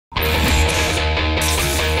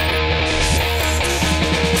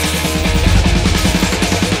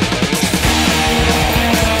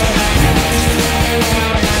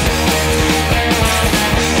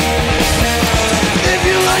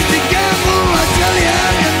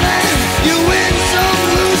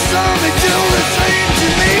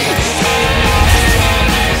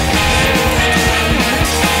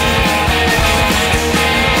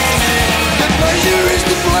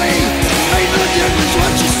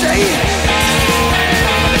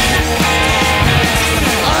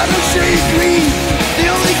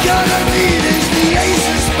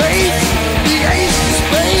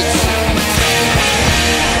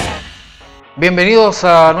Bienvenidos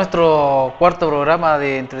a nuestro cuarto programa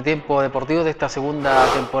de Entretiempo Deportivo de esta segunda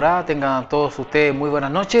temporada. Tengan todos ustedes muy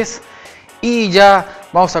buenas noches. Y ya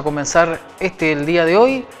vamos a comenzar el día de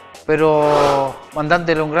hoy, pero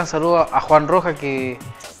mandándole un gran saludo a Juan Rojas que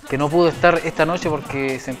no pudo estar esta noche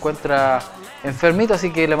porque se encuentra enfermito,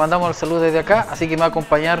 así que le mandamos el saludo desde acá. Así que me va a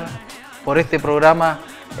acompañar por este programa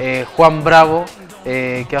Juan Bravo,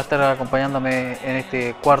 que va a estar acompañándome en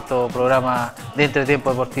este cuarto programa de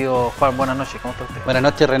Entretiempo Deportivo. Juan, buenas noches, ¿cómo está usted? Buenas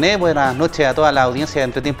noches, René, buenas noches a toda la audiencia de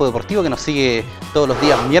Entretiempo Deportivo que nos sigue todos los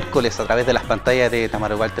días miércoles a través de las pantallas de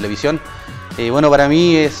Tamarugal Televisión. Bueno, para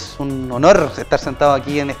mí es un honor estar sentado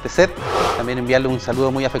aquí en este set. También enviarle un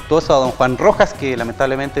saludo muy afectuoso a don Juan Rojas, que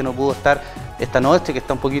lamentablemente no pudo estar esta noche, que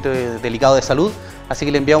está un poquito delicado de salud. Así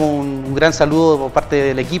que le enviamos un gran saludo por parte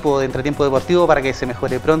del equipo de Entretiempo Deportivo para que se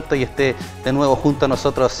mejore pronto y esté de nuevo junto a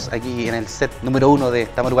nosotros aquí en el set número 1 de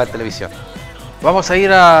Tamarugal Televisión. Vamos a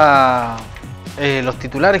ir a los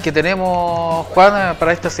titulares que tenemos, Juan,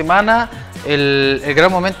 para esta semana. El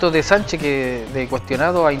gran momento de Sánchez, de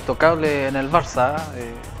cuestionado a intocable en el Barça.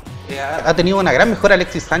 Ha tenido una gran mejora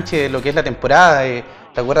Alexis Sánchez en lo que es la temporada.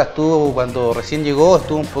 ¿Te acuerdas tú cuando recién llegó?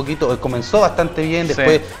 Estuvo un poquito, comenzó bastante bien,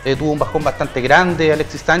 después sí. Tuvo un bajón bastante grande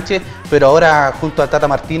Alexis Sánchez, pero ahora junto a Tata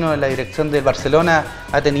Martino en la dirección del Barcelona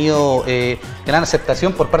ha tenido gran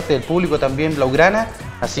aceptación por parte del público también blaugrana,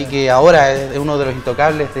 así que ahora es uno de los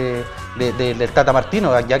intocables del Tata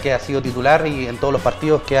Martino, ya que ha sido titular y en todos los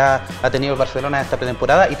partidos que ha tenido el Barcelona esta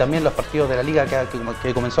pretemporada y también los partidos de la Liga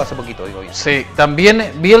que comenzó hace poquito, digo bien. Sí,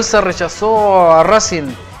 también Bielsa rechazó a Racing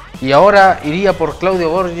y ahora iría por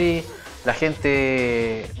Claudio Borghi, la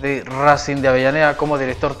gente de Racing de Avellaneda, como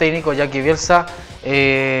director técnico, ya que Bielsa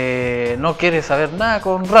no quiere saber nada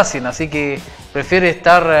con Racing, así que prefiere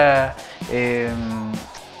estar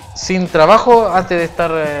sin trabajo antes de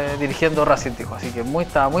estar dirigiendo Racing, dijo. Así que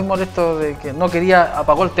estaba muy molesto de que no quería,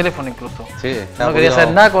 apagó el teléfono incluso. Sí, no quería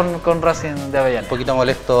saber nada con Racing de Avellaneda. Un poquito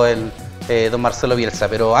molesto don Marcelo Bielsa,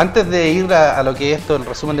 pero antes de ir a lo que es esto, el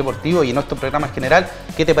resumen deportivo y nuestro programa en general,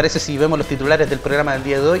 ¿qué te parece si vemos los titulares del programa del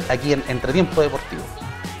día de hoy aquí en Entretiempo Deportivo?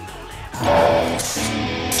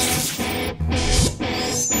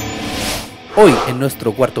 Hoy, en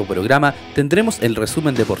nuestro cuarto programa, tendremos el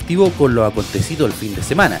resumen deportivo con lo acontecido el fin de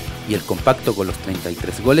semana y el compacto con los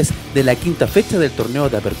 33 goles de la quinta fecha del torneo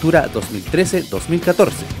de apertura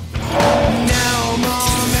 2013-2014.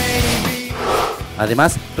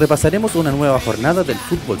 Además, repasaremos una nueva jornada del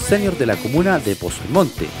fútbol senior de la comuna de Pozo,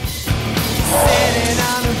 Almonte.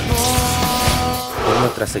 En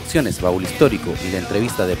nuestras secciones Baúl Histórico y la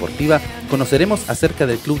entrevista deportiva, conoceremos acerca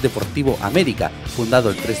del Club Deportivo América,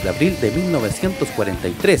 fundado el 3 de abril de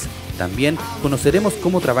 1943. También conoceremos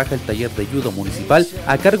cómo trabaja el taller de judo municipal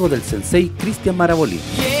a cargo del sensei Cristian Marabolí.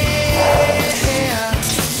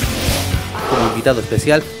 Como invitado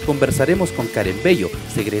especial, conversaremos con Karen Bello,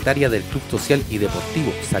 secretaria del Club Social y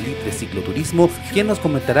Deportivo Salitre Cicloturismo, quien nos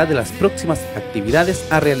comentará de las próximas actividades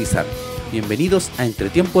a realizar. Bienvenidos a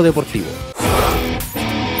Entretiempo Deportivo.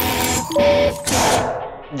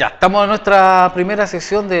 Ya estamos en nuestra primera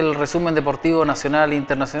sección del resumen deportivo nacional e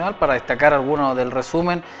internacional. Para destacar algunos del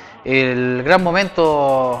resumen, el gran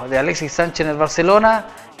momento de Alexis Sánchez en el Barcelona,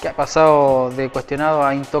 que ha pasado de cuestionado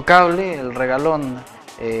a intocable, el regalón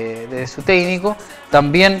de su técnico.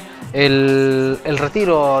 También el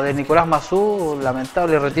retiro de Nicolás Massú,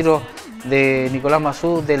 lamentable retiro de Nicolás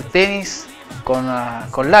Massú del tenis,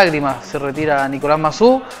 con lágrimas se retira Nicolás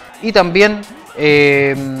Massú. Y también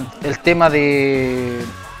el tema del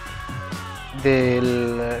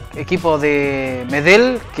equipo de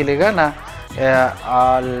Medel, que le gana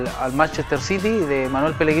al Manchester City de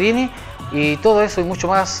Manuel Pellegrini. Y todo eso y mucho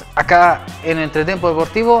más acá en Entretiempo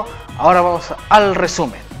Deportivo. Ahora vamos al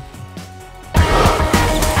resumen.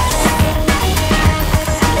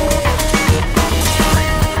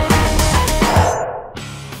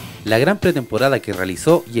 La gran pretemporada que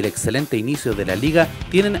realizó y el excelente inicio de la liga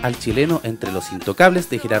tienen al chileno entre los intocables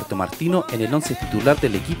de Gerardo Martino en el once titular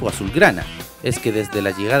del equipo azulgrana. Es que desde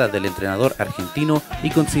la llegada del entrenador argentino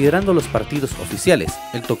y considerando los partidos oficiales,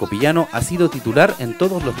 el tocopillano ha sido titular en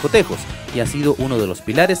todos los cotejos y ha sido uno de los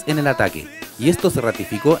pilares en el ataque. y esto se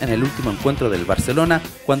ratificó en el último encuentro del Barcelona,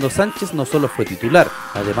 cuando Sánchez no solo fue titular,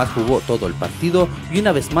 además jugó todo el partido, y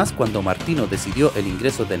una vez más cuando Martino decidió el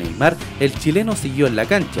ingreso de Neymar, el chileno siguió en la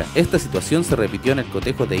cancha. Esta situación se repitió en el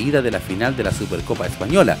cotejo de ida de la final de la Supercopa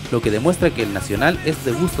Española, lo que demuestra que el Nacional es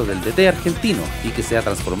de gusto del DT argentino y que se ha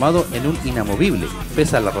transformado en un inamovible,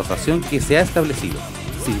 pese a la rotación que se ha establecido.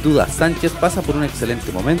 Sin duda, Sánchez pasa por un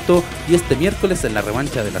excelente momento y este miércoles en la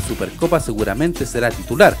revancha de la Supercopa seguramente será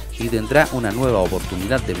titular y tendrá una nueva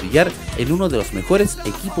oportunidad de brillar en uno de los mejores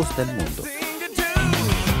equipos del mundo.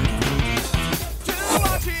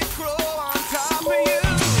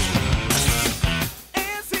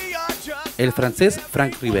 El francés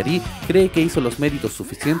Franck Ribéry cree que hizo los méritos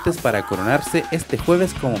suficientes para coronarse este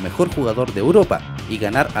jueves como mejor jugador de Europa y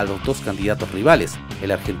ganar a los dos candidatos rivales, el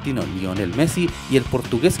argentino Lionel Messi y el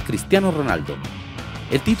portugués Cristiano Ronaldo.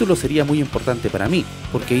 El título sería muy importante para mí,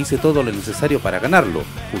 porque hice todo lo necesario para ganarlo,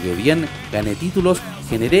 jugué bien, gané títulos,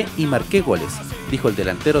 generé y marqué goles, dijo el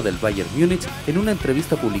delantero del Bayern Múnich en una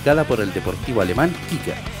entrevista publicada por el deportivo alemán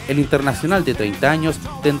Kicker. El internacional de 30 años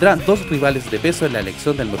tendrá dos rivales de peso en la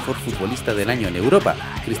elección del mejor futbolista del año en Europa,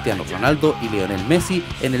 Cristiano Ronaldo y Lionel Messi,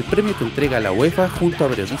 en el premio que entrega la UEFA junto a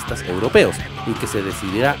periodistas europeos, y que se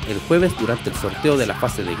decidirá el jueves durante el sorteo de la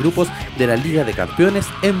fase de grupos de la Liga de Campeones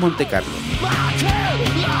en Monte Carlo.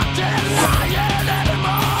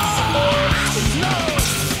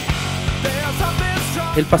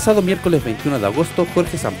 El pasado miércoles 21 de agosto,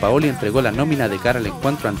 Jorge Sampaoli entregó la nómina de cara al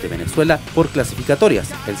encuentro ante Venezuela por clasificatorias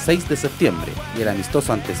el 6 de septiembre y el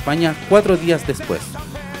amistoso ante España 4 días después.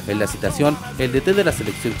 En la citación, el DT de la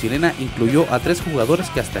selección chilena incluyó a 3 jugadores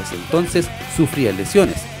que hasta ese entonces sufrían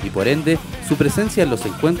lesiones y por ende su presencia en los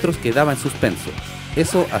encuentros quedaba en suspenso.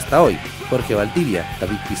 Eso hasta hoy. Jorge Valdivia,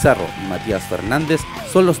 David Pizarro y Matías Fernández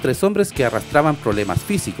son los 3 hombres que arrastraban problemas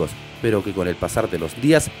físicos, pero que con el pasar de los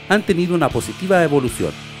días han tenido una positiva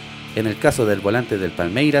evolución. En el caso del volante del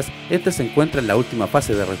Palmeiras, este se encuentra en la última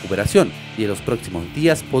fase de recuperación y en los próximos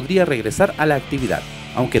días podría regresar a la actividad,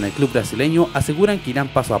 aunque en el club brasileño aseguran que irán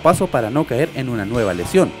paso a paso para no caer en una nueva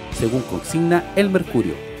lesión, según consigna el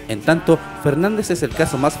Mercurio. En tanto, Fernández es el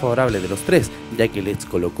caso más favorable de los 3, ya que el ex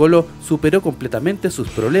Colo-Colo superó completamente sus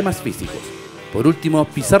problemas físicos. Por último,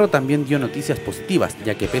 Pizarro también dio noticias positivas,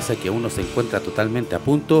 ya que pese a que uno se encuentra totalmente a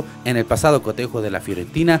punto, en el pasado cotejo de la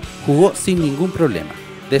Fiorentina jugó sin ningún problema.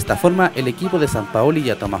 De esta forma, el equipo de Sampaoli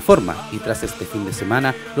ya toma forma, y tras este fin de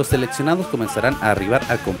semana, los seleccionados comenzarán a arribar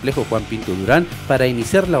al complejo Juan Pinto Durán para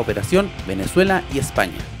iniciar la operación Venezuela y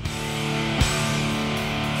España.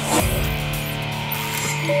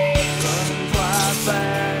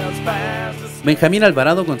 Benjamín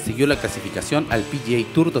Alvarado consiguió la clasificación al PGA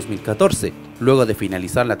Tour 2014, luego de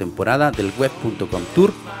finalizar la temporada del Web.com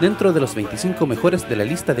Tour dentro de los 25 mejores de la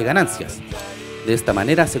lista de ganancias. De esta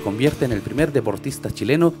manera se convierte en el primer deportista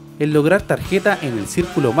chileno en lograr tarjeta en el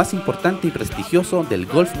círculo más importante y prestigioso del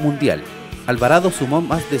golf mundial. Alvarado sumó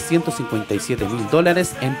más de $157.000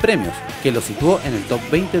 en premios, que lo situó en el top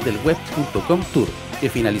 20 del Web.com Tour,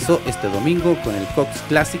 que finalizó este domingo con el Cox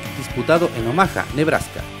Classic disputado en Omaha,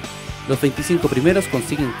 Nebraska. Los 25 primeros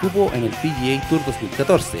consiguen cupo en el PGA Tour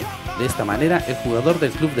 2014. De esta manera, el jugador del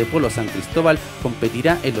club de polo San Cristóbal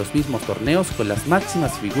competirá en los mismos torneos con las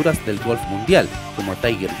máximas figuras del golf mundial, como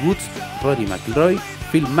Tiger Woods, Rory McIlroy,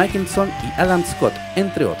 Phil Mickelson y Adam Scott,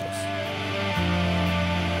 entre otros.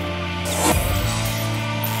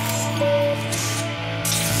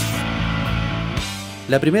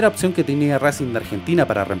 La primera opción que tenía Racing de Argentina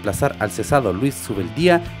para reemplazar al cesado Luis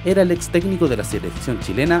Subeldía era el ex técnico de la selección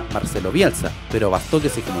chilena, Marcelo Bielsa, pero bastó que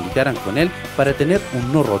se comunicaran con él para tener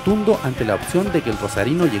un no rotundo ante la opción de que el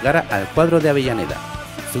rosarino llegara al cuadro de Avellaneda.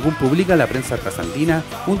 Según publica la prensa trasandina,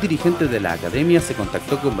 un dirigente de la academia se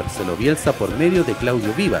contactó con Marcelo Bielsa por medio de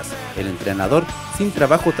Claudio Vivas. El entrenador, sin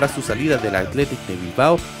trabajo tras su salida del Athletic de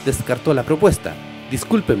Bilbao, descartó la propuesta.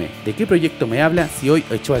 Discúlpeme, ¿de qué proyecto me habla si hoy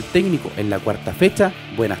echó al técnico en la 4ª fecha?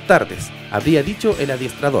 Buenas tardes, habría dicho el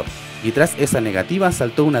adiestrador. Y tras esa negativa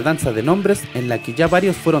saltó una danza de nombres en la que ya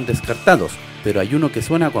varios fueron descartados, pero hay uno que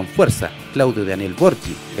suena con fuerza, Claudio Daniel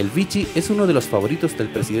Borgi. El Vichy es uno de los favoritos del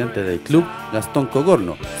presidente del club, Gastón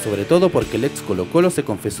Cogorno, sobre todo porque el ex Colo-Colo se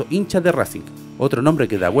confesó hincha de Racing. Otro nombre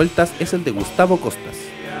que da vueltas es el de Gustavo Costas.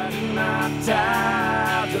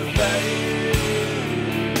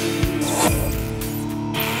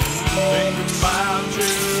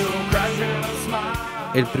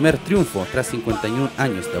 El primer triunfo tras 51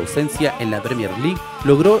 años de ausencia en la Premier League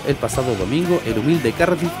logró el pasado domingo el humilde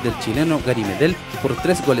Cardiff del chileno Gary Medel por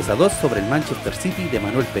 3-2 sobre el Manchester City de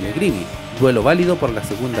Manuel Pellegrini, duelo válido por la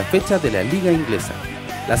segunda fecha de la Liga Inglesa.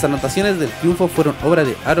 Las anotaciones del triunfo fueron obra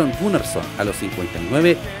de Aaron Gunnarsson a los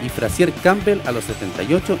 59 y Frazier Campbell a los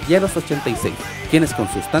 78 y a los 86, quienes con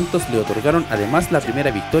sus tantos le otorgaron además la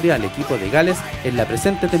primera victoria al equipo de Gales en la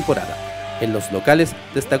presente temporada. En los locales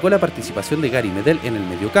destacó la participación de Gary Medel en el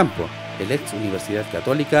mediocampo. El ex Universidad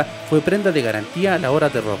Católica fue prenda de garantía a la hora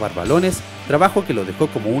de robar balones, trabajo que lo dejó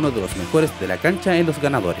como uno de los mejores de la cancha en los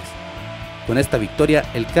ganadores. Con esta victoria,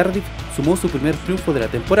 el Cardiff sumó su primer triunfo de la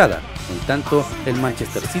temporada. En tanto, el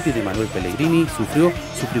Manchester City de Manuel Pellegrini sufrió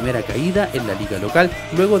su primera caída en la liga local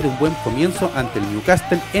luego de un buen comienzo ante el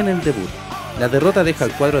Newcastle en el debut. La derrota deja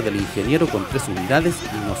al cuadro del ingeniero con 3 unidades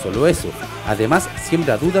y no solo eso, además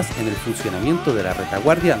siembra dudas en el funcionamiento de la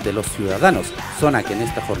retaguardia de los ciudadanos, zona que en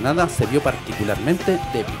esta jornada se vio particularmente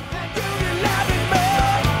débil.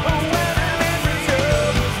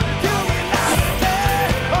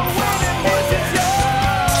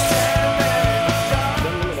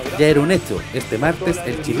 Ya era un hecho, este martes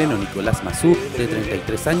el chileno Nicolás Massú, de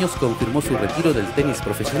 33 años, confirmó su retiro del tenis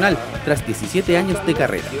profesional tras 17 años de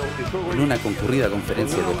carrera. En una concurrida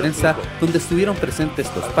conferencia de prensa, donde estuvieron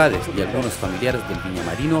presentes los padres y algunos familiares del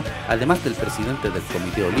viñamarino, además del presidente del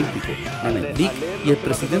Comité Olímpico, Mehmet Lik, y el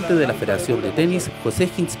presidente de la Federación de Tenis, José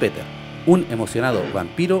Hinspeter. Un emocionado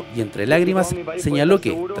vampiro y entre lágrimas señaló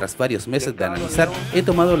que, tras varios meses de analizar, he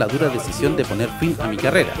tomado la dura decisión de poner fin a mi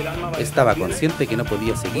carrera. Estaba consciente que no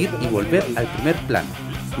podía seguir y volver al primer plano.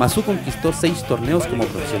 Massú conquistó 6 torneos como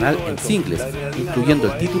profesional en singles, incluyendo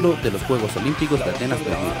el título de los Juegos Olímpicos de Atenas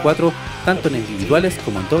 2004, tanto en individuales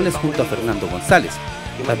como en dobles junto a Fernando González.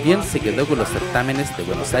 También se quedó con los certámenes de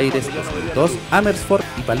Buenos Aires 2002, Amersfoort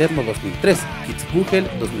y Palermo 2003, Kitzbühel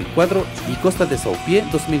 2004 y Costa de Saupie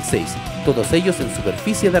 2006, todos ellos en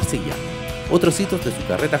superficie de arcilla. Otros hitos de su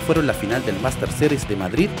carrera fueron la final del Master Series de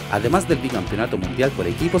Madrid, además del bicampeonato mundial por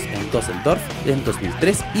equipos en Düsseldorf en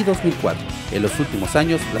 2003 y 2004. En los últimos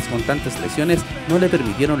años, las constantes lesiones no le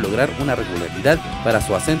permitieron lograr una regularidad para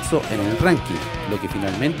su ascenso en el ranking, lo que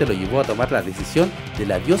finalmente lo llevó a tomar la decisión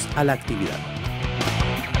del adiós a la actividad.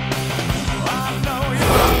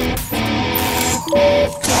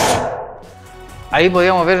 Ahí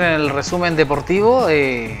podíamos ver en el resumen deportivo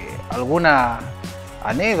alguna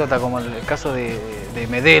anécdota, como el caso de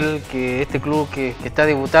Medel, que este club que está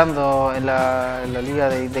debutando en la Liga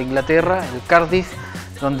de Inglaterra, el Cardiff,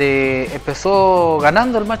 donde empezó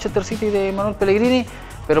ganando el Manchester City de Manuel Pellegrini,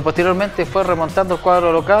 pero posteriormente fue remontando el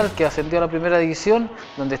cuadro local que ascendió a la primera división,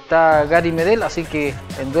 donde está Gary Medel, así que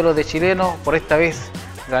en duelo de chilenos, por esta vez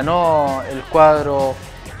ganó el cuadro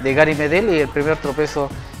de Gary Medel y el primer tropezo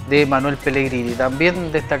de Manuel Pellegrini.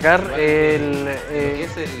 También destacar es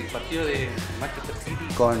el partido de Manchester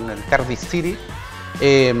City con el Cardiff City.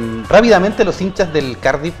 Rápidamente los hinchas del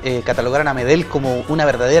Cardiff catalogaron a Medel como una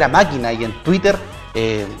verdadera máquina y en Twitter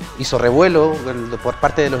hizo revuelo por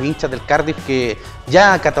parte de los hinchas del Cardiff, que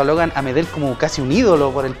ya catalogan a Medel como casi un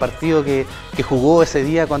ídolo por el partido que jugó ese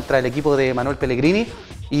día contra el equipo de Manuel Pellegrini.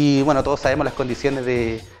 Y bueno, todos sabemos las condiciones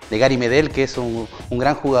de Gary Medel, que es un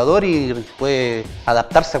gran jugador y puede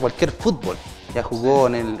adaptarse a cualquier fútbol. Ya jugó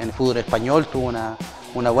en el fútbol español, tuvo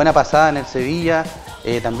una buena pasada en el Sevilla,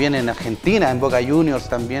 también en Argentina, en Boca Juniors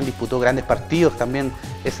también disputó grandes partidos. También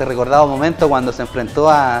ese recordado momento cuando se enfrentó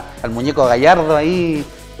al muñeco Gallardo ahí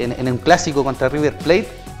en un clásico contra River Plate,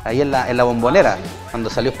 ahí en la Bombonera, cuando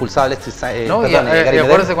salió expulsado Alexis Gary Medel.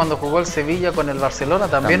 Acuérdese cuando jugó el Sevilla con el Barcelona,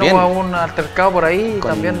 también hubo un altercado por ahí,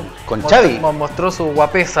 con Xavi. Mostró su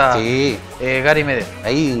guapesa, sí. Gary Medel.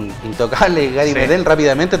 Ahí intocable Gary Medel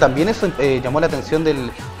rápidamente. También eso llamó la atención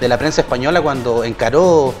de la prensa española cuando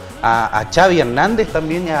encaró a Xavi Hernández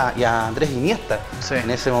también y a Andrés Iniesta, sí, en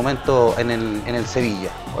ese momento en el Sevilla.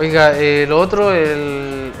 Oiga, lo otro,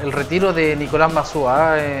 el retiro de Nicolás Massú,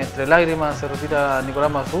 entre lágrimas se retira Nicolás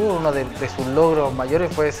Massú. Uno de sus logros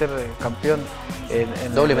mayores fue ser campeón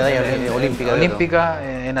en doble medalla olímpica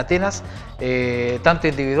en Atenas, tanto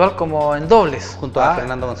individual como en dobles, junto a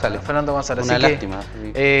Fernando González. Una lástima.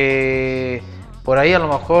 Por ahí a lo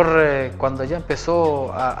mejor cuando ya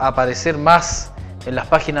empezó a aparecer más en las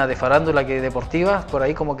páginas de farándula que deportivas, por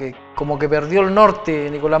ahí como que perdió el norte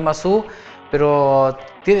Nicolás Massú, pero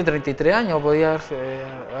tiene 33 años, podía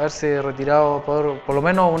haberse retirado por lo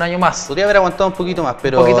menos un año más. Podría haber aguantado un poquito más,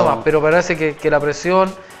 pero parece que la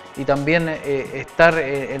presión y también estar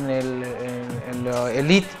en la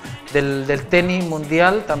elite del tenis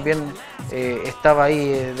mundial también estaba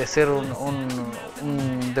ahí de ser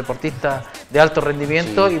un deportista de alto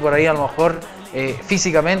rendimiento, y por ahí a lo mejor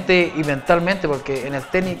físicamente y mentalmente, porque en el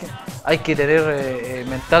tenis hay que tener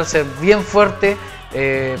mental, ser bien fuerte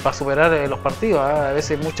para superar los partidos. A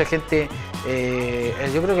veces mucha gente,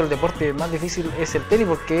 yo creo que el deporte más difícil es el tenis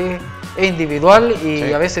porque es individual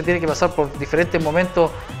y a veces tiene que pasar por diferentes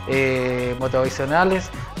momentos motivacionales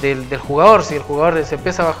del jugador. Si el jugador se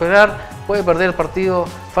empieza a bajonar, puede perder el partido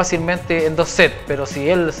fácilmente en 2 sets, pero si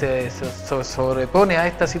él se sobrepone a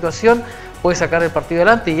esta situación, puede sacar el partido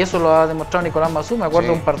adelante, y eso lo ha demostrado Nicolás Mazú. Me acuerdo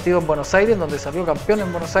de un partido en Buenos Aires donde salió campeón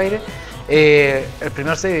en Buenos Aires, el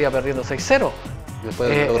primer set iba perdiendo 6-0.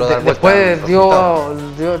 Después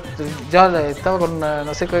ya estaba con,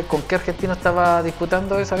 no sé con qué argentino estaba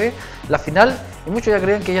disputando esa vez la final, y muchos ya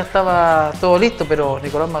creían que ya estaba todo listo, pero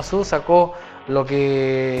Nicolás Mazú sacó lo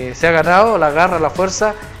que se ha ganado, la garra, la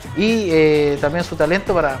fuerza y también su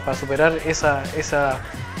talento para superar esa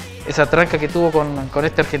tranca que tuvo con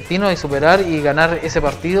este argentino, y superar y ganar ese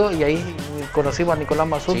partido, y ahí conocimos a Nicolás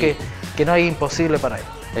Mazú, que no hay imposible para él.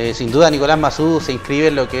 Sin duda Nicolás Mazú se inscribe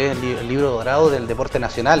en lo que es el libro dorado del deporte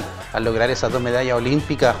nacional, al lograr esas 2 medallas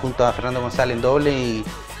olímpicas junto a Fernando González en doble y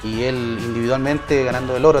él individualmente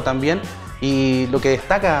ganando el oro también. Y lo que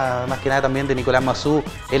destaca más que nada también de Nicolás Mazú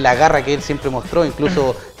es la garra que él siempre mostró.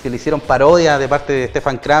 Incluso se le hicieron parodias de parte de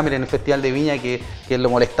Stefan Kramer en el Festival de Viña que lo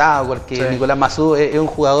molestaba, porque Nicolás Mazú es un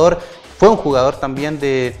jugador, fue un jugador también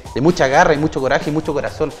de mucha garra y mucho coraje y mucho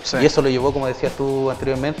corazón. Y eso lo llevó, como decías tú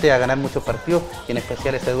anteriormente, a ganar muchos partidos, y en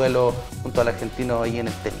especial ese duelo junto al argentino ahí en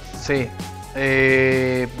el tenis. Sí.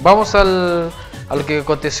 Vamos a lo que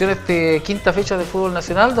aconteció en esta quinta fecha del fútbol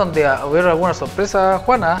nacional, donde hubo alguna sorpresa,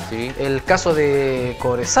 Juana. El caso de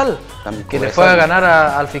Cobresal, que le fue a ganar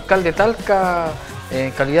al fiscal de Talca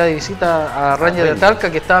en calidad de visita a Ranger de Talca,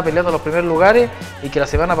 que estaba peleando los primeros lugares y que la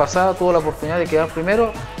semana pasada tuvo la oportunidad de quedar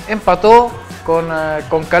primero. Empató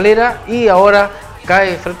con Calera y ahora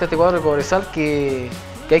cae frente a este cuadro de Cobresal, que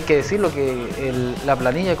hay que decirlo, que la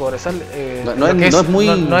planilla de Cobresal no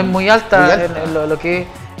es muy alta en lo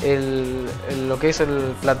que es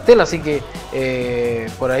el plantel, así que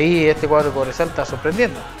por ahí este cuadro de Cobresal está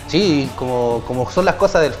sorprendiendo. Sí, como son las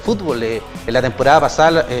cosas del fútbol. En la temporada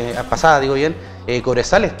pasada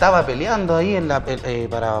Cobresal estaba peleando ahí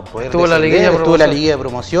para poder estuvo la liguilla de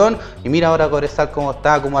promoción, y mira ahora Cobresal cómo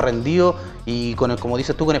está, cómo ha rendido, y como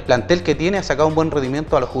dices tú, con el plantel que tiene ha sacado un buen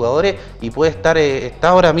rendimiento a los jugadores, y puede está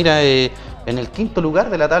ahora, mira, en el 5º lugar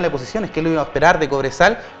de la tabla de posiciones, que lo iba a esperar de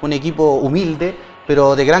Cobresal, un equipo humilde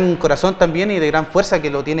pero de gran corazón también y de gran fuerza, que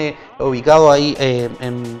lo tiene ubicado ahí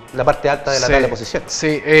en la parte alta de la tabla de posición.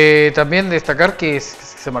 Sí, también destacar que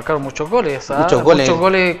se marcaron muchos goles. Muchos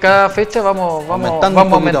goles cada fecha, vamos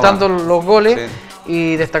aumentando los goles. Sí.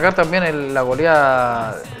 Y destacar también la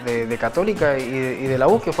goleada de Católica y de la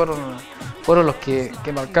U, que fueron los que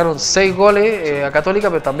marcaron 6 goles a Católica,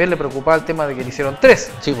 pero también le preocupaba el tema de que le hicieron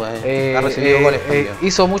 3. Sí, pues ha recibido goles también.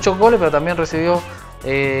 Hizo muchos goles, pero también recibió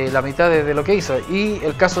la mitad de lo que hizo. Y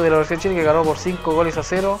el caso de la Universidad de Chile, que ganó por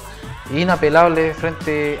 5-0, inapelable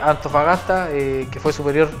frente a Antofagasta, que fue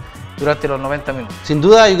superior durante los 90 minutos. Sin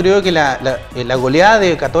duda, yo creo que la goleada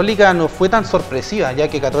de Católica no fue tan sorpresiva, ya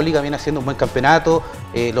que Católica viene haciendo un buen campeonato,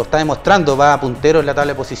 lo está demostrando, va a puntero en la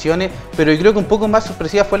tabla de posiciones, pero yo creo que un poco más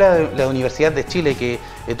sorpresiva fue la Universidad de Chile, que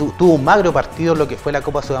tuvo un magro partido en lo que fue la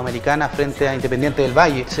Copa Sudamericana frente a Independiente del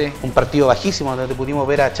Valle. Sí. Un partido bajísimo, donde pudimos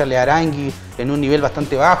ver a Charles Arangui en un nivel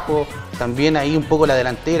bastante bajo, también ahí un poco la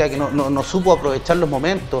delantera que no supo aprovechar los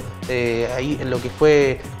momentos, ahí en lo que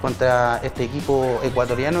fue contra este equipo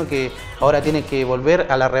ecuatoriano, que ahora tiene que volver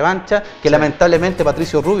a la revancha, que lamentablemente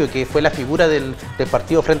Patricio Rubio, que fue la figura del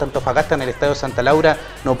partido frente a Antofagasta en el Estadio Santa Laura,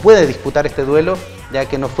 no puede disputar este duelo, ya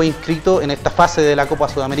que no fue inscrito en esta fase de la Copa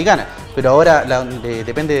Sudamericana. Pero ahora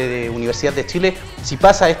depende de Universidad de Chile, si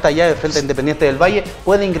pasa esta llave frente a Independiente del Valle,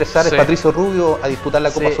 puede ingresar el Patricio Rubio a disputar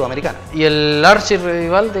la Copa Sudamericana. Y el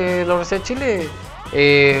archirrival de la Universidad de Chile,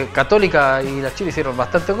 Católica y la Chile hicieron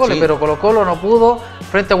bastantes goles, pero Colo-Colo no pudo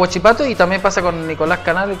frente a Huachipato, y también pasa con Nicolás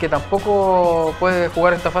Canales, que tampoco puede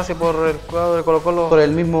jugar esta fase por el cuadro de Colo-Colo. Por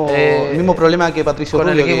el mismo problema que Patricio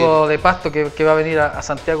Rubio. Con el equipo de Pasto que va a venir a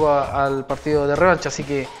Santiago al partido de revancha, así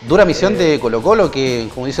que... Dura misión de Colo-Colo, que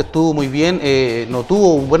como dices tú muy bien, no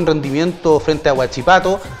tuvo un buen rendimiento frente a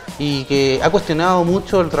Huachipato, y que ha cuestionado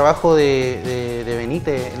mucho el trabajo de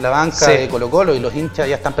Benítez en la banca de Colo-Colo, y los hinchas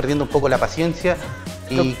ya están perdiendo un poco la paciencia.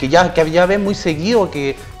 y que ya ven muy seguido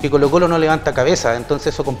que Colo Colo no levanta cabeza,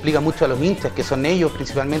 entonces eso complica mucho a los hinchas, que son ellos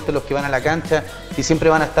principalmente los que van a la cancha y siempre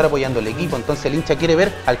van a estar apoyando al equipo, entonces el hincha quiere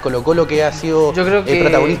ver al Colo Colo que ha sido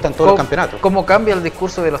protagonista en todos los campeonatos. ¿Cómo cambia el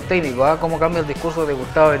discurso de los técnicos? ¿Cómo cambia el discurso de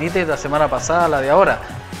Gustavo Benítez la semana pasada a la de ahora?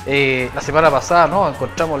 La semana pasada no,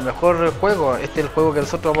 encontramos el mejor juego, este es el juego que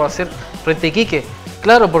nosotros vamos a hacer frente a Iquique,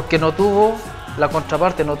 claro, porque no tuvo la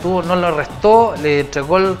contraparte, no lo restó, le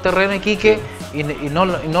entregó el terreno a Iquique y no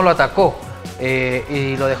lo atacó,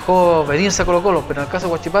 y lo dejó venirse a Colo Colo, pero en el caso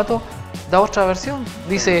de Huachipato da otra versión,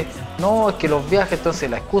 dice no, es que los viajes, entonces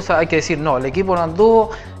la excusa, hay que decir no, el equipo no anduvo,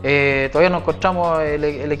 todavía no encontramos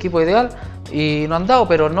el equipo ideal y no han dado,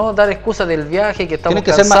 pero no dar excusa del viaje, que estamos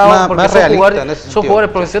cansados, porque son jugadores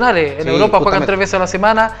profesionales, en Europa juegan 3 veces a la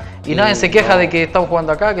semana y nadie se queja de que estamos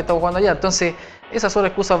jugando acá, que estamos jugando allá, entonces esas son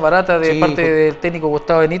excusas baratas de parte del técnico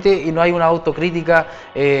Gustavo Benítez y no hay una autocrítica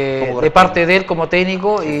de parte de él como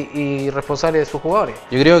técnico y responsable de sus jugadores.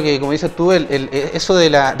 Yo creo que, como dices tú, eso de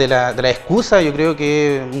la excusa, yo creo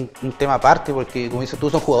que es un tema aparte, porque como dices tú,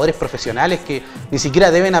 son jugadores profesionales que ni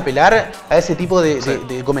siquiera deben apelar a ese tipo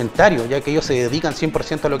de comentarios, ya que ellos se dedican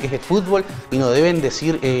 100% a lo que es el fútbol y no deben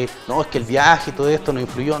decir, no, es que el viaje y todo esto no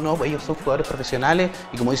influyó, no, pues ellos son jugadores profesionales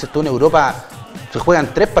y como dices tú, en Europa se juegan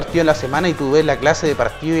 3 partidos en la semana y tú ves la clase de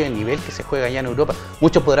partido y el nivel que se juega allá en Europa.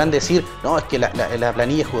 Muchos podrán decir, no, es que la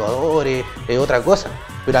planilla de jugadores es otra cosa.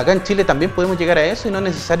 Pero acá en Chile también podemos llegar a eso y no es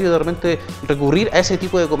necesario de repente recurrir a ese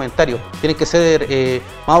tipo de comentarios. Tienen que ser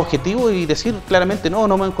más objetivos y decir claramente, no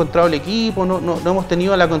hemos encontrado el equipo, no hemos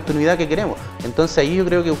tenido la continuidad que queremos. Entonces ahí yo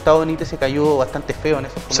creo que Gustavo Benítez se cayó bastante feo en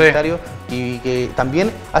esos comentarios y que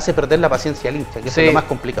también hace perder la paciencia al hincha, que es lo más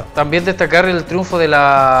complicado. También destacar el triunfo de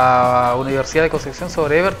la Universidad de Concepción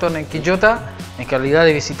sobre Everton en Quillota, en calidad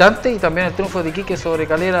de visitante, y también el triunfo de Iquique sobre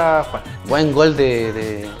Calera, Juan. Buen gol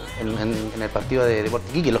en el partido de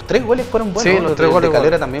Deportes Iquique. Los 3 goles fueron buenos. Sí, los 3 goles. De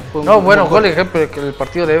Calera también fue un buenos goles, ejemplo, el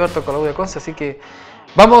partido de Everton con la U de Conce. Así que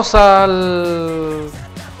vamos al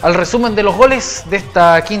resumen de los goles de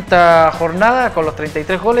esta quinta jornada con los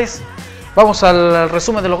 33 goles. Vamos al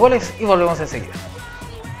resumen de los goles y volvemos enseguida.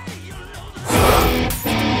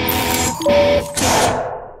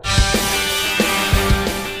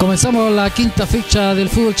 Comenzamos la quinta fecha del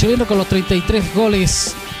fútbol chileno con los 33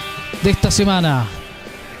 goles de esta semana.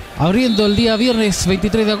 Abriendo el día viernes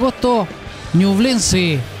 23 de agosto,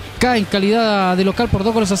 Ñublense cae en calidad de local por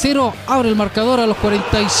 2-0. Abre el marcador a los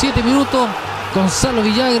 47 minutos. Gonzalo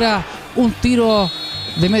Villagra, un tiro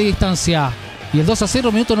de media distancia. Y el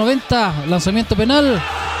 2-0, minuto 90, lanzamiento penal.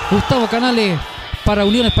 Gustavo Canales para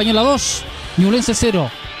Unión Española 2, Ñublense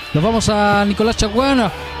 0. Nos vamos a Nicolás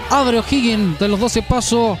Chaguán. Abre O'Higgins de los 12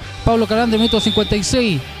 pasos. Pablo Carande, minuto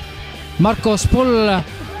 56. Marcos Paul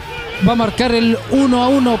va a marcar el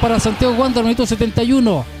 1-1 para Santiago Wander, minuto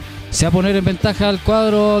 71. Se va a poner en ventaja al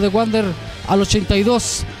cuadro de Wander al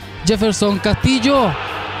 82. Jefferson Castillo,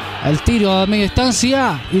 el tiro a media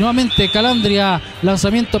distancia. Y nuevamente Calandria,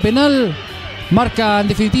 lanzamiento penal. Marca en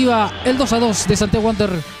definitiva el 2-2 de Santiago Wander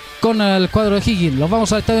con el cuadro de Higgins. Nos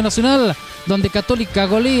vamos al Estadio Nacional, donde Católica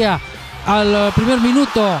golea al primer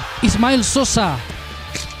minuto Ismael Sosa.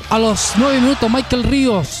 A los 9 minutos Michael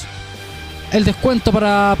Ríos. El descuento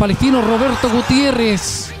para Palestino, Roberto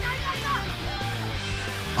Gutiérrez.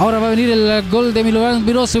 Ahora va a venir el gol de Milovan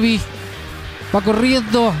Mirosevic. Va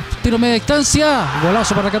corriendo, tiro media distancia.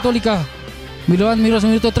 Golazo para Católica. Milovan Mirosevic,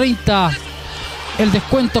 minuto 30. El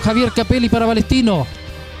descuento Javier Capelli para Palestino.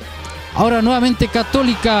 Ahora nuevamente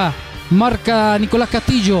Católica. Marca Nicolás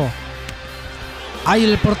Castillo. Ahí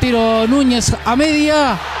el portero Núñez a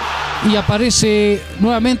media. Y aparece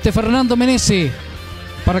nuevamente Fernando Menezes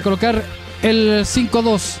para colocar el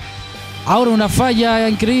 5-2. Ahora una falla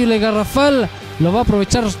increíble garrafal. Lo va a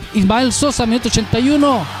aprovechar Ismael Sosa, minuto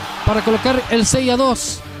 81, para colocar el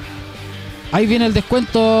 6-2. Ahí viene el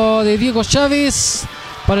descuento de Diego Chávez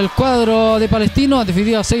para el cuadro de Palestino. En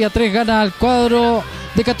definitiva 6-3 gana el cuadro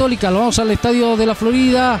de Católica. Lo vamos al estadio de la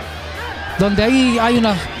Florida, donde ahí hay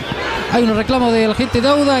un reclamo de la gente de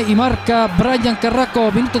Auda y marca Brian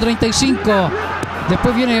Carrasco, minuto 35.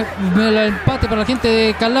 Después viene el empate para la gente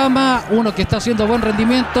de Calama, uno que está haciendo buen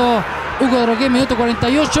rendimiento, Hugo Drogué, minuto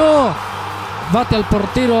 48. Bate al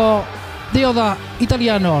portero de Oda,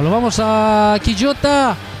 italiano. Lo vamos a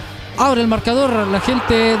Quillota. Abre el marcador la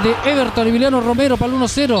gente de Everton, Emiliano Romero para el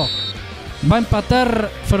 1-0. Va a empatar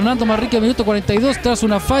Fernando Manrique, minuto 42, tras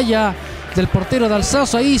una falla del portero de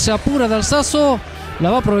Alzazo. Ahí se apura de Alzazo. La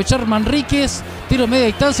va a aprovechar Manríquez. Tiro media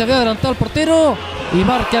distancia, había adelantado al portero. Y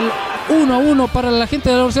marca el 1-1 para la gente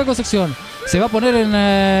de la Universidad de Concepción. Se va a poner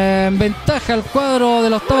en ventaja el cuadro de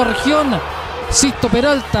la octava región. Sisto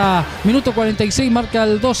Peralta. Minuto 46 marca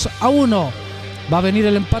el 2-1. Va a venir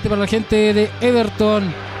el empate para la gente de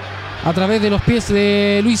Everton a través de los pies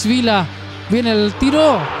de Luis Vila. Viene el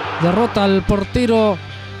tiro, derrota al portero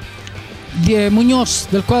Muñoz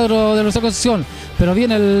del cuadro de nuestra Concepción. Pero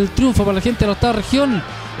viene el triunfo para la gente de la octava región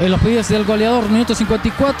en los pies del goleador. Minuto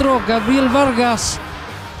 54, Gabriel Vargas.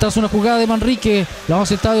 Tras una jugada de Manrique, la vamos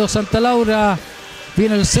al estadio Santa Laura.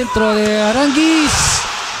 Viene el centro de Aranguis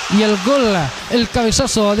y el gol, el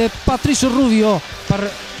cabezazo de Patricio Rubio para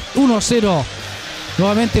 1-0.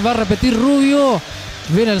 Nuevamente va a repetir Rubio.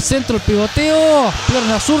 Viene el centro, el pivoteo,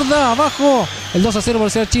 pierna zurda, abajo, el 2-0 por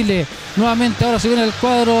Universidad de Chile. Nuevamente ahora se viene el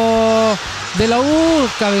cuadro de la U,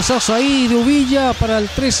 cabezazo ahí de Uvilla para el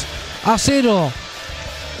 3-0.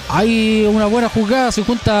 Hay una buena jugada, se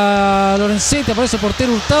junta Lorenzetti, aparece el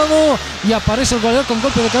portero Hurtado y aparece el goleador con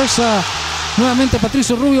golpe de cabeza. Nuevamente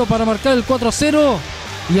Patricio Rubio para marcar el 4-0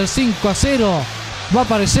 y el 5-0. Va a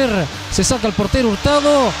aparecer, se saca el portero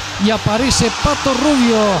Hurtado y aparece Pato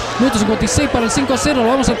Rubio. Minuto 56 para el 5-0. Lo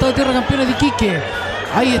vamos a estar de tierra campeones de Iquique.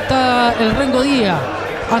 Ahí está el Rengo Díaz.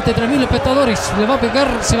 Ante 3.000 espectadores. Le va a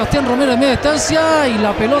pegar Sebastián Romero de media distancia. Y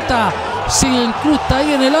la pelota se incrusta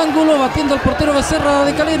ahí en el ángulo. Batiendo al portero Becerra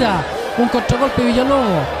de Calera. Un contragolpe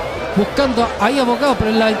Villalobos. Buscando ahí a Bocado,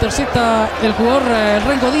 pero la intercepta el jugador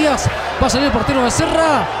Rengo Díaz. Va a salir el portero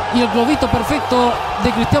Becerra. Y el globito perfecto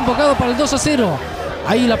de Cristian Bocado para el 2-0.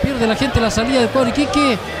 Ahí la pierde la gente, la salida del cuadro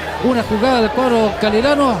Iquique. Una jugada del cuadro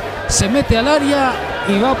calerano. Se mete al área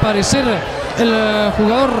y va a aparecer el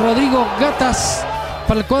jugador Rodrigo Gatas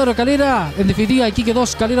para el cuadro Calera. En definitiva, Iquique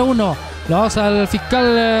 2, Calera 1. La vamos al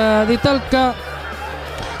fiscal de Talca.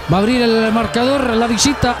 Va a abrir el marcador. La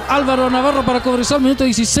visita Álvaro Navarro para Cobresal, minuto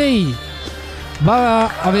 16. Va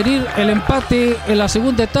a venir el empate en la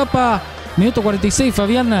segunda etapa. Minuto 46,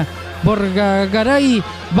 Fabián Borgagaray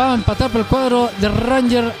va a empatar por el cuadro de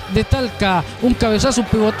Ranger de Talca. Un cabezazo, un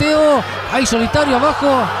pivoteo. Ahí solitario abajo.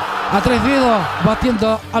 A 3 dedos.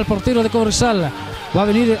 Batiendo al portero de Cobresal. Va a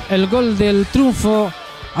venir el gol del triunfo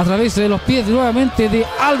a través de los pies nuevamente de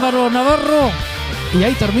Álvaro Navarro. Y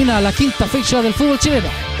ahí termina la quinta fecha del fútbol chileno.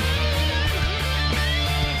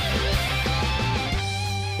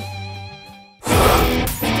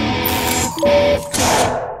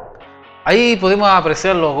 Ahí pudimos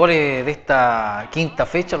apreciar los goles de esta quinta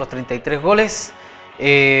fecha, los 33 goles.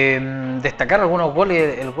 Destacar algunos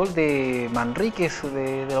goles, el gol de Manríquez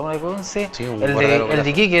de la Mona de Conce, Sí, el de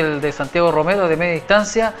Iquique, el de Santiago Romero de media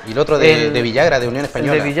distancia. Y el otro de Villagra, de Unión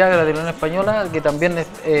Española. El de Villagra de Unión Española, que también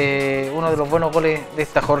es uno de los buenos goles de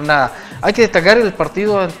esta jornada. Hay que destacar el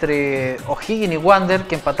partido entre O'Higgins y Wander,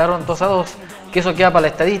 que empataron 2-2. Que eso queda para la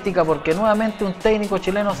estadística, porque nuevamente un técnico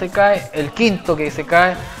chileno se cae, el quinto que se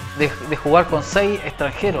cae de jugar con 6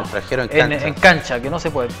 extranjeros en cancha, que no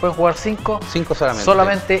se puede. Pueden jugar 5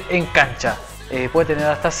 solamente en cancha. Puede tener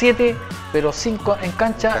hasta 7, pero 5 en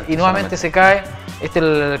cancha y nuevamente se cae. Este es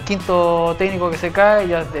el quinto técnico que se cae.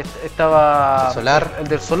 Ya estaba el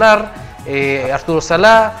del Solar, Arturo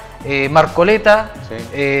Salá, Marcoleta, sí.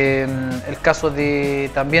 El caso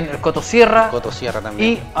de también el Coto Sierra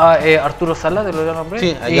también. Y Arturo Salá, de lo nombré,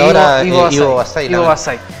 sí, y ahora Ivo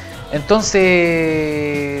Basay.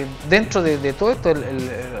 Entonces, dentro de todo esto, el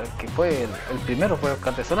que fue el primero fue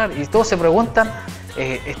Oscar Solar, y todos se preguntan,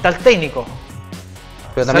 está el técnico,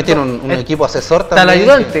 pero también tiene un equipo asesor también, está el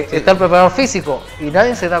ayudante, sí. Está el preparador físico, y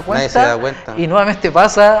nadie se da cuenta. Y nuevamente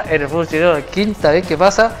pasa en el fútbol chileno, la quinta vez que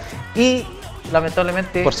pasa, y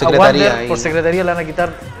lamentablemente por secretaría, por secretaría le van a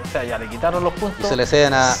quitar, o sea, ya le quitaron los puntos, y se le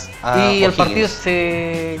ceden a y el partido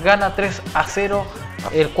se gana 3-0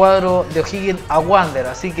 el cuadro de O'Higgins a Wander.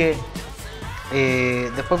 Así que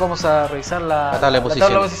después vamos a revisar la tabla de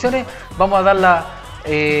posiciones. Vamos a darla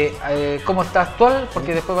cómo está actual,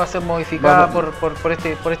 porque después va a ser modificada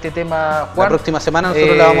por este tema, Juan. La próxima semana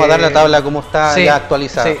nosotros le vamos a dar la tabla como está, sí, ya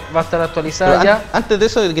actualizada. Sí, va a estar actualizada. Pero ya. Antes de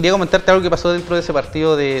eso, quería comentarte algo que pasó dentro de ese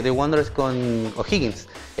partido de Wanderers con O'Higgins.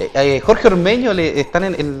 Jorge Ormeño están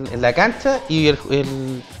en la cancha y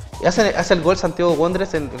hace el gol Santiago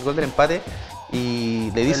Wanderers, el gol del empate, y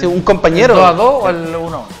le dice un compañero... ¿El 2-2 o el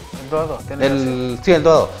 1? El 2-2. Sí, el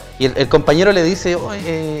 2-2. Y el compañero le dice,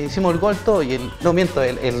 hicimos el gol todo, y el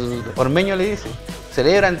Ormeño le dice,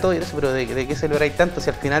 celebran todo, y eso, pero ¿de qué celebráis tanto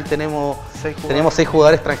si al final tenemos 6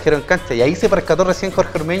 jugadores extranjeros en cancha? Y ahí se percató recién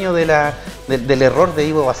Jorge Ormeño del error de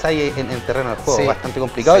Ivo Basay en el terreno del juego, sí, bastante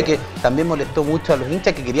complicado, sí. Y que también molestó mucho a los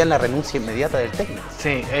hinchas que querían la renuncia inmediata del técnico.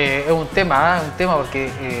 Sí, es un tema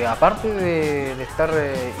porque aparte de estar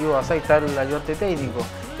Ivo Basay, está el ayudante técnico,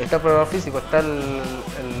 está el preparador físico, está el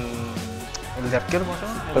de arquero, ¿cómo se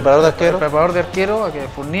llama? Preparador de arquero. El preparador de arquero, que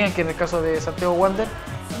Fournier, que en el caso de Santiago Wander,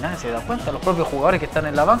 nadie se da cuenta, los propios jugadores que están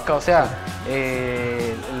en la banca, o sea,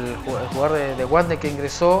 el jugador de Wander que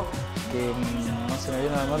ingresó, que no se me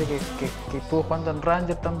viene a la memoria, que estuvo jugando en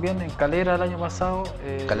Ranger también, en Calera el año pasado.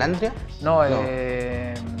 ¿Calandria? No,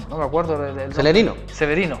 no me acuerdo. Severino.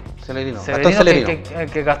 Severino.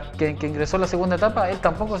 Que ingresó en la segunda etapa, él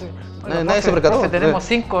tampoco se... Nadie se percató. Tenemos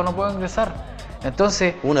 5, no puedo ingresar.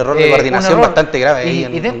 Entonces, un error de coordinación bastante grave ahí.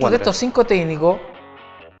 Y dentro de estos 5 técnicos,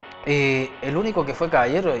 el único que fue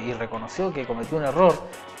caballero y reconoció que cometió un error,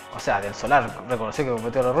 o sea, Del Solar reconoció que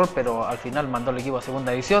cometió el error, pero al final mandó al equipo a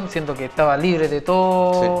segunda división, siendo que estaba libre de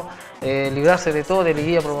todo, librarse de todo, de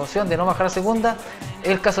liguilla, promoción, de no bajar a segunda.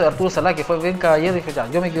 El caso de Arturo Salá, que fue bien caballero, y dije, ya,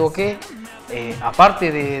 yo me equivoqué.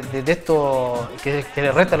 Aparte de esto que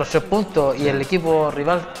le resta los 3 puntos y el equipo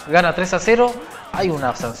rival gana 3-0, hay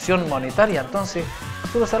una sanción monetaria. Entonces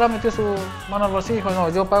Arturo Salá metió su mano al bolsillo y dijo, no,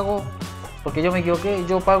 yo pago, porque yo me equivoqué,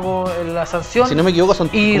 yo pago la sanción. Si no me equivoco son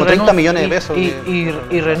como 30 millones de pesos. Y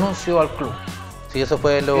renuncio al club. Sí, eso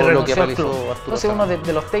fue lo que realizó Arturo Entonces Salá. uno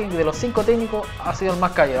de los 5 técnicos ha sido el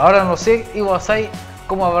más callado. Ahora no sé, Ivo Asay,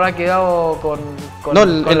 cómo habrá quedado con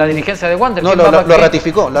la dirigencia de Wander. No, lo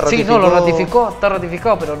ratificó. Sí, no, lo ratificó, está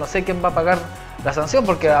ratificado, pero no sé quién va a pagar la sanción,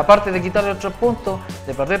 porque aparte de quitarle otros puntos,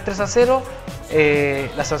 de perder 3-0,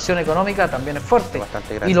 la sanción económica también es fuerte.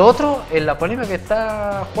 Bastante grande. Y lo otro, en la polémica que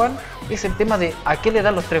está Juan, es el tema de a qué le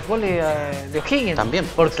dan los 3 goles de O'Higgins. También.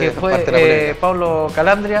 Porque Pablo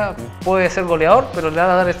Calandria puede ser goleador, pero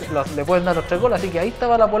le pueden dar los 3 goles, así que ahí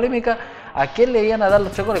estaba la polémica. ¿A quién le iban a dar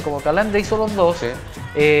los 3 goles? Como Calandria hizo los 2,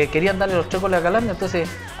 querían darle los 3 goles a Calandria, entonces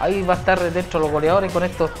ahí va a estar dentro los goleadores con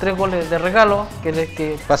estos 3 goles de regalo,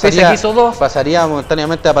 que pasaría, hizo 2. Pasaría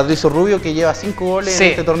momentáneamente a Patricio Rubio, que lleva 5 goles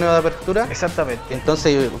en este torneo de apertura. Exactamente.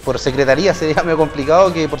 Entonces, por secretaría sería medio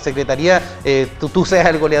complicado que por secretaría tú seas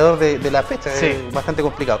el goleador de la fecha, es bastante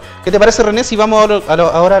complicado. ¿Qué te parece, René, si vamos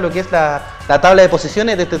ahora a lo que es la tabla de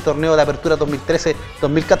posiciones de este torneo de apertura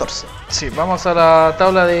 2013-2014? Sí, vamos a la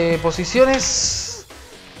tabla de posiciones,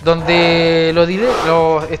 donde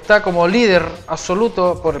está como líder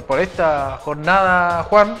absoluto por esta jornada,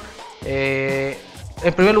 Juan.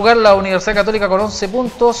 En primer lugar, la Universidad Católica con 11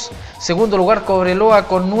 puntos. Segundo lugar, Cobreloa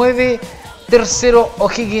con 9. Tercero,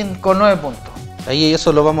 O'Higgins con 9 puntos. Ahí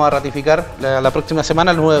eso lo vamos a ratificar la próxima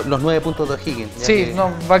semana, los 9 puntos de O'Higgins. Sí, no,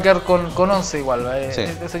 va a quedar con 11 igual.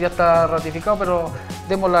 Eso ya está ratificado, pero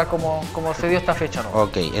démosla como se dio esta fecha, ¿no?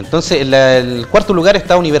 Ok, entonces el cuarto lugar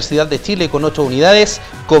está Universidad de Chile con 8 unidades,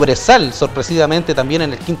 Cobresal sorpresivamente también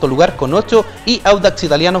en el quinto lugar con 8 y Audax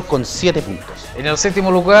Italiano con 7 puntos. En el séptimo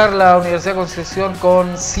lugar, la Universidad de Concepción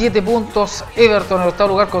con 7 puntos, Everton en el octavo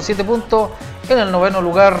lugar con 7 puntos, en el noveno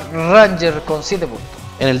lugar, Ranger con 7 puntos.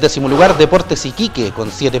 En el décimo lugar, Deportes Iquique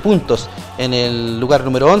con 7 puntos. En el lugar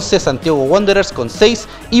número 11, Santiago Wanderers con 6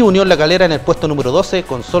 y Unión La Calera en el puesto número 12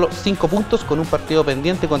 con solo 5 puntos, con un partido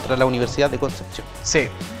pendiente contra la Universidad de Concepción. Sí.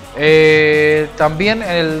 También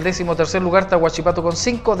en el 13º lugar está Huachipato con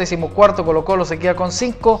 5, 14º Colo Colo se queda con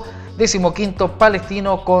 5, 15º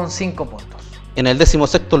Palestino con 5 puntos. En el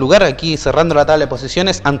 16º lugar, aquí cerrando la tabla de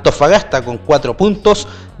posiciones, Antofagasta con 4 puntos,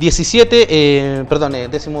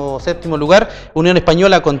 17º lugar, Unión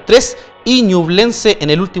Española con 3 y Ñublense en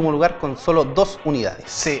el último lugar con solo 2 unidades.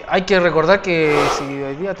 Sí, hay que recordar que si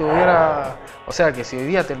hoy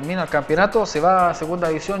día termina el campeonato, se va a segunda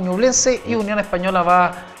división Ñublense y Unión Española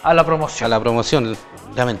va a la promoción. A la promoción.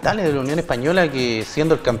 Lamentable de la Unión Española, que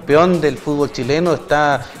siendo el campeón del fútbol chileno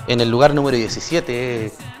está en el lugar número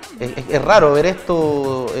 17. Es raro ver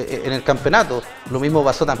esto en el campeonato. Lo mismo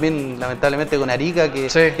pasó también lamentablemente con Arica, que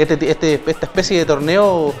esta especie de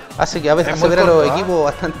torneo hace que a veces ver a los equipos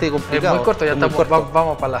bastante complicados. Es muy corto,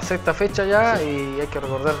 vamos para la sexta fecha ya y hay que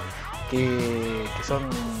recordar que son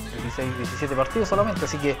 16, 17 partidos solamente,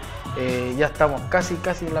 así que ya estamos casi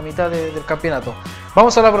en la mitad del campeonato.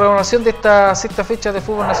 Vamos a la programación de esta sexta fecha de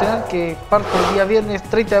fútbol nacional que parte el día viernes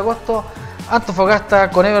 30 de agosto. Antofagasta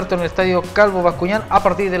con Everton en el estadio Calvo Bascuñán a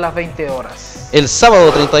partir de las 20 horas. El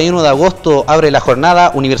sábado 31 de agosto abre la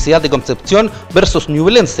jornada Universidad de Concepción versus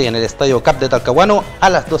Ñublense en el estadio Cap de Talcahuano a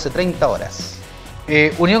las 12:30 horas.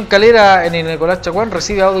 Unión Calera en el Nicolás Chacuán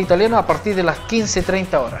recibe a Audax Italiano a partir de las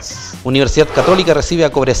 15:30 horas. Universidad Católica recibe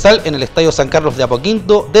a Cobresal en el estadio San Carlos de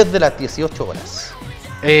Apoquindo desde las 18 horas.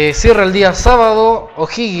 Cierra el día sábado,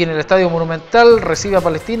 O'Higgins en el estadio Monumental recibe a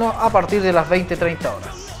Palestino a partir de las 20:30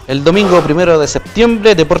 horas. El domingo 1 de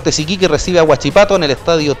septiembre, Deportes Iquique recibe a Huachipato en el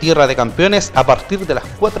estadio Tierra de Campeones a partir de las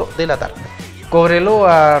 4 de la tarde.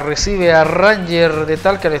 Cobreloa recibe a Ranger de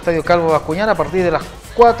Talca en el estadio Calvo Bascuñán a partir de las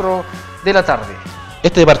 4 de la tarde.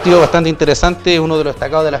 Este partido bastante interesante, uno de los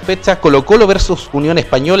destacados de la fecha, Colo Colo versus Unión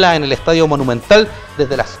Española en el estadio Monumental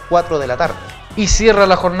desde las 4 de la tarde. Y cierra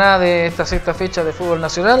la jornada de esta sexta fecha de fútbol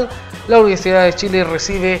nacional. La Universidad de Chile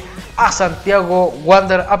recibe a Santiago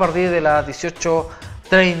Wander a partir de las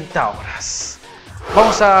 18:30 horas.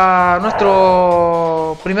 Vamos a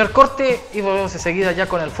nuestro primer corte y volvemos enseguida ya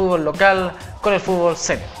con el fútbol local, con el fútbol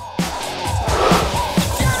senior.